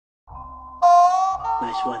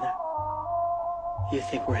Nice weather? You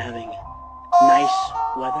think we're having nice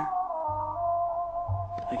weather?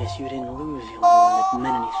 I guess you didn't lose the only one that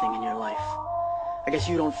meant anything in your life. I guess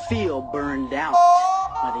you don't feel burned out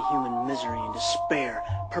by the human misery and despair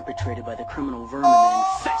perpetrated by the criminal vermin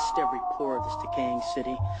that infest every pore of this decaying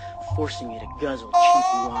city, forcing you to guzzle cheap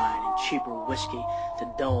wine and cheaper whiskey to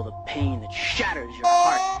dull the pain that shatters your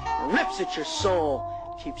heart and rips at your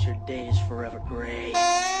soul, keeps your days forever gray.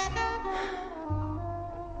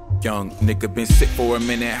 Young nigga been sick for a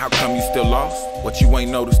minute, how come you still lost? What you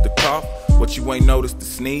ain't noticed the cough? What you ain't noticed the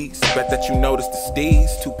sneeze? Bet that you noticed the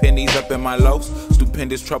steez. 2 pennies up in my lows,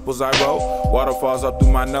 stupendous troubles I roll. Waterfalls up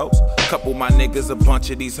through my nose. Couple my niggas, a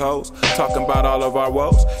bunch of these hoes. Talking about all of our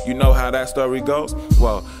woes. You know how that story goes?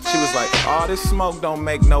 Well, she was like, all this smoke don't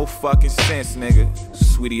make no fucking sense, nigga.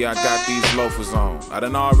 Sweetie, I got these loafers on. I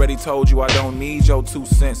done already told you I don't need your 2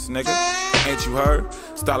 cents, nigga. Ain't you heard?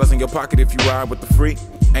 Dollars in your pocket if you ride with the free.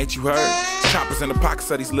 Ain't you heard? Choppers in the pockets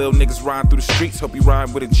of these little niggas riding through the streets. Hope you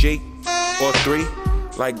ride with a G or 3,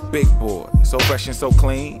 like big boy. So fresh and so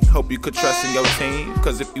clean. Hope you could trust in your team.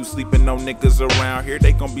 Cause if you sleeping no niggas around here,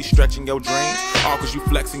 they gon' be stretching your dreams. All cause you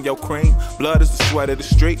flexing your cream. Blood is the sweat of the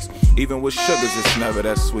streets. Even with sugars, it's never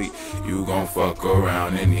that sweet. You gon' fuck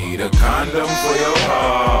around and need a condom for your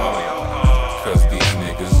heart. Cause these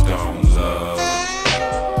niggas don't love.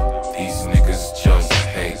 These niggas just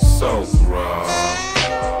hate so raw.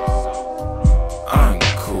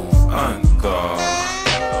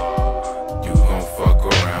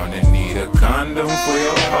 Condom for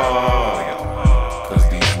your heart. Cause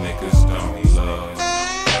these niggas don't love.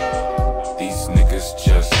 These niggas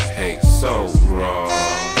just hate so raw.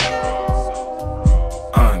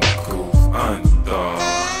 Uncouth, unthought.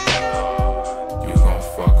 You gon'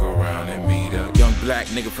 fuck around and meet a young black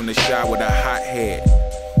nigga from the shy with a hot head.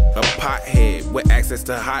 A pothead with access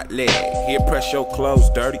to hot lead. Here press your clothes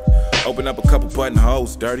dirty. Open up a couple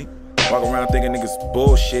buttonholes dirty. Walk around thinking niggas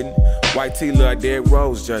bullshitting. White tee look like Derrick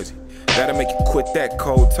Rose jersey. That'll make you quit that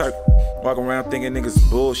cold turkey. Walk around thinking niggas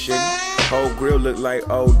bullshitting. Whole grill look like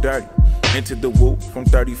old dirty. Into the whoop, from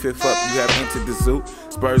 35th up you have entered the zoo.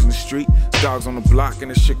 Spurs in the street, dogs on the block,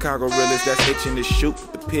 and the Chicago realest that's itching to shoot.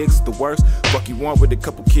 The pigs the worst, fuck you want with a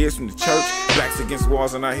couple kids from the church. Blacks against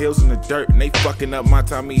walls on our hills in the dirt. And they fucking up my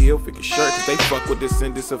Tommy Hilfiger shirt. Cause they fuck with this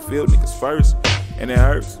in this field niggas first. And it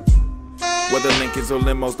hurts. Whether Lincolns or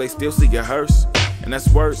limos, they still see your hearse. And that's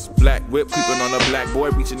worse. Black whip creeping on a black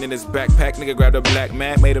boy, reaching in his backpack. Nigga grabbed a black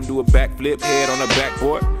man, made him do a backflip, head on a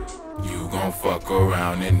backboard. You gon' fuck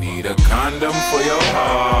around and need a condom for your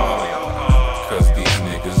heart. Cause these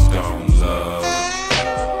niggas don't love.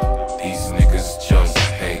 These niggas just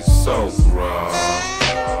hate so raw.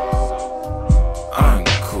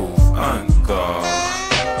 Uncouth, unthought.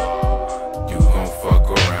 You gon' fuck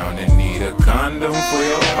around and need a condom for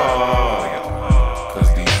your heart. Cause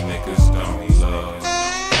these niggas don't love.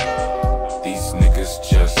 These niggas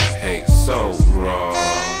just hate so raw.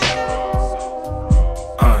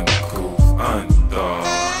 Uncouth, unthought.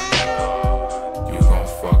 You gon'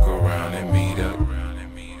 fuck around and meet up.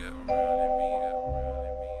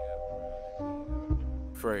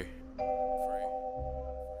 Free.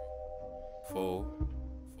 Fool.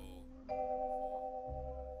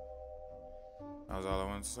 That was all I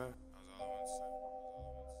wanted to say.